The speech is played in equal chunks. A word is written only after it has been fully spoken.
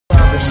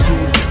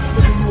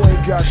Nigga, you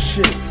ain't got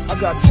shit. I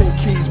got 10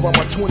 keys by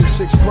my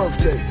 26th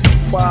birthday.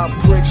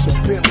 5 bricks,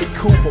 a Bentley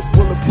Cooper,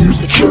 bulletproof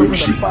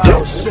security, a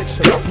 5 or 6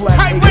 and a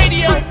black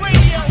radio.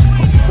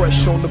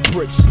 Fresh on the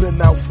bricks,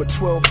 been out for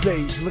 12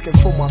 days, looking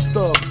for my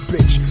thug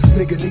bitch.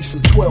 Nigga need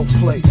some 12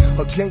 play.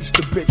 A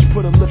gangster bitch,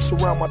 put her lips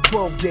around my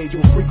 12 gauge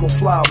with frequent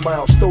fly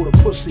miles, throw the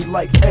pussy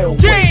like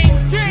Elway.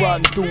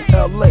 Riding through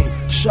LA,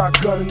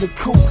 shotgun in the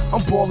coupe,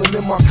 I'm ballin'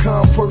 in my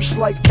Converse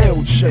like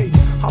LJ.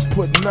 I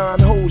put 9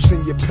 holes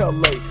in your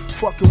Pele.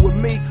 Fucking with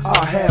me,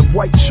 I have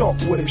white chalk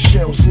with them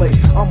shells lay.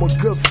 I'm a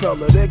good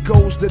fella, there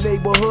goes the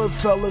neighborhood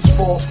fellas.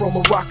 Fall from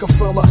a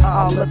Rockefeller,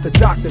 I'll let the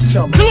doctor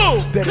tell him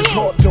that his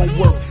heart don't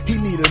work, he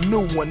need a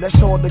new one. That's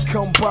hard to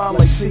come by,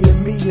 like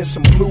seeing me in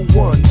some blue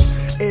ones.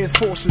 Air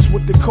Forces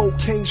with the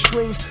cocaine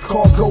strings,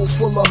 cargo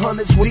full of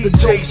hundreds with the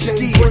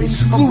cocaine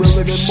rings. I'm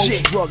realer than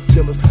most drug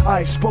dealers. I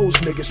expose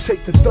niggas,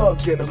 take the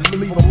thug in them,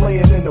 leave them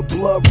laying in the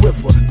blood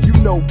river. You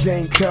know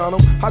gang count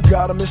them, I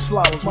got them in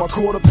slaloms. My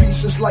quarter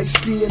pieces like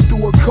skiing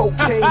through a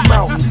cocaine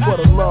mountain. For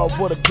the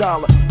love or the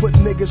dollar, put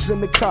niggas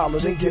in the collar,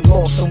 then get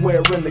lost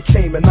somewhere in the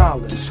Cayman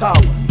Islands. How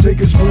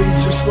niggas bleed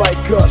just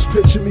like us.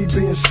 Picture me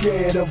being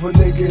scared of a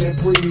nigga that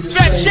breathe the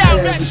same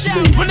air as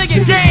me.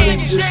 Niggas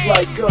bleed just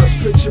like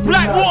us. Picture me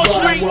not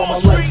riding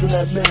while my life in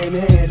that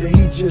man's hand and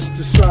he just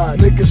decide.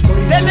 Niggas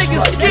bleed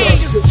just like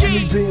us. Picture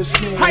me being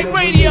scared of a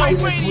nigga that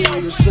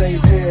breathe the same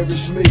air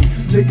as me.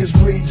 Niggas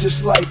bleed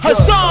just like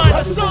us.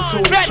 Hassan,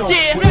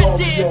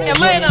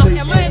 Atlanta.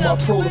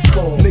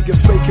 Protocol.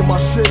 Niggas faking my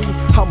city,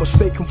 I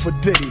mistake him for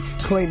Diddy.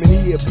 Claiming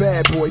he a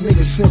bad boy,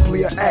 niggas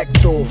simply an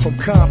actor. From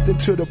Compton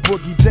to the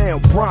boogie down,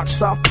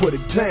 Bronx, I put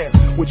it down.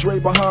 With Dre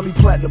behind me,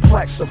 platinum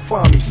plaques of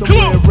me.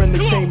 Somewhere in the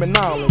Cayman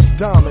Islands,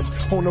 diamonds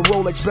on the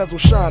Rolex bezel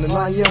shining.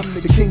 I am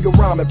the king of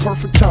rhyming,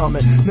 perfect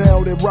timing.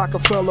 Now that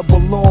Rockefeller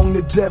belong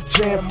to Def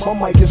Jam, my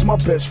mic is my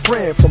best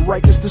friend. From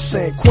Rikers to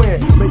San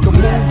Quentin, make a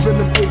move in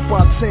them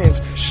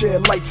 8x10s.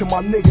 Shed light to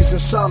my niggas in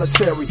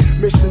solitary,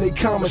 missing they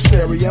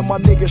commissary. And my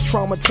niggas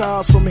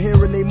traumatized from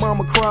hearing they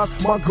mama cries.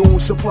 My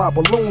goons supply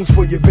balloons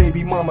for your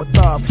baby mama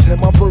thighs. And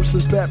my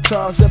verses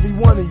baptize every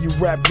one of you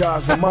rap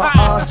guys. In my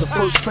eyes, the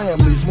first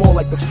family's more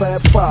like the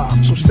Fab Five.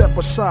 So step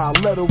aside,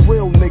 let a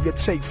real nigga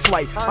take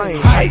flight. I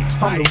ain't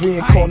hype, I'm the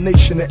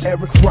reincarnation of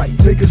Eric Wright.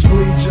 Niggas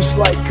bleed just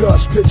like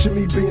us. Picture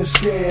me being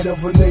scared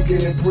of a nigga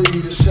that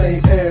breathe the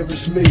same air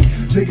as me.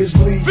 Niggas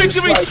bleed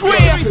just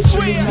like us.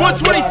 Picture me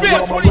not riding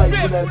while my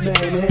life in that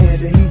man's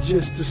hand and he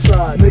just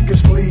decide.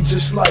 Niggas bleed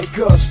just like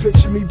us.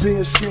 Picture me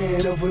being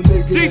scared of a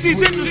nigga that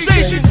breathe the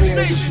same air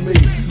as me.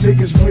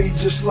 Niggas bleed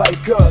just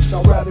like us.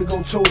 I'd rather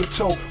go toe to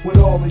toe with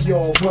all of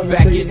y'all.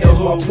 Back in the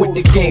hood with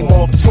the game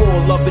off tour,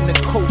 loving the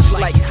coast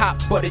like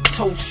hot buttered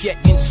toast. Yet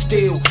and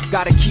still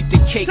gotta keep the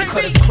cake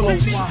cut it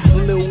close.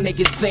 Little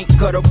niggas ain't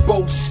gotta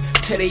boast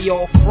till they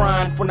all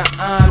frying from the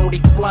iron or they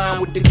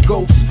flying with the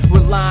ghosts.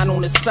 Relying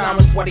on the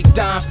sirens while they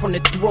dying from the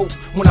throat.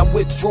 When I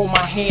withdraw my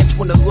hands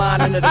from the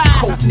lining of the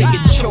coat,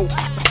 nigga choke.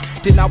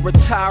 Then I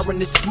retire in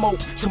the smoke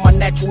to my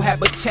natural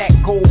habitat,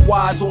 go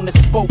wise on the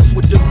spokes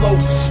with the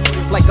locs.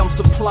 Like I'm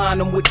supplying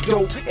them with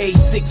dope,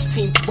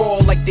 A16 ball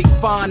like they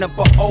find up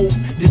a O.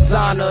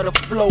 Designer of the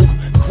flow,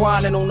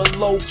 grinding on the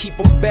low, keep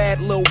a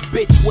bad little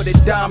bitch with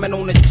a diamond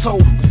on the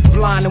toe.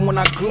 Blinding when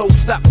I glow,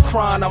 stop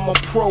crying, I'm a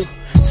pro.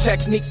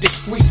 Technique the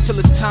streets till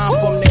it's time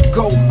for them to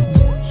go.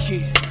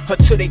 Yeah.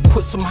 Until they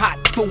put some hot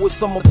through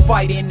us, I'm a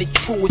fighter in the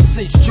truest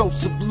since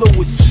Joseph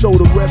Lewis. So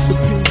the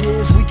recipe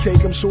is we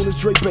cake 'em soon as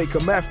Dre bake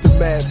 'em.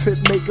 Aftermath,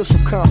 hit makers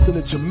from Compton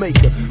to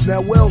Jamaica. Now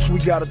where else we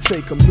gotta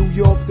take 'em? New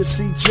York to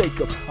see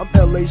Jacob. I'm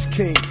LA's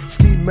king,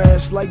 ski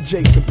mask like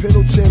Jason,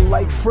 Pendleton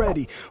like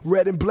Freddie.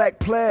 Red and black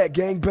plaid,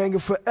 gang banging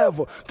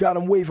forever. Got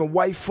 'em waving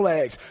white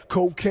flags,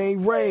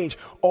 cocaine range,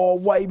 all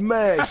white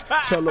mags.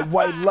 Tell a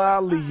white lie,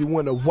 leave you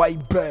in a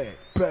white bag.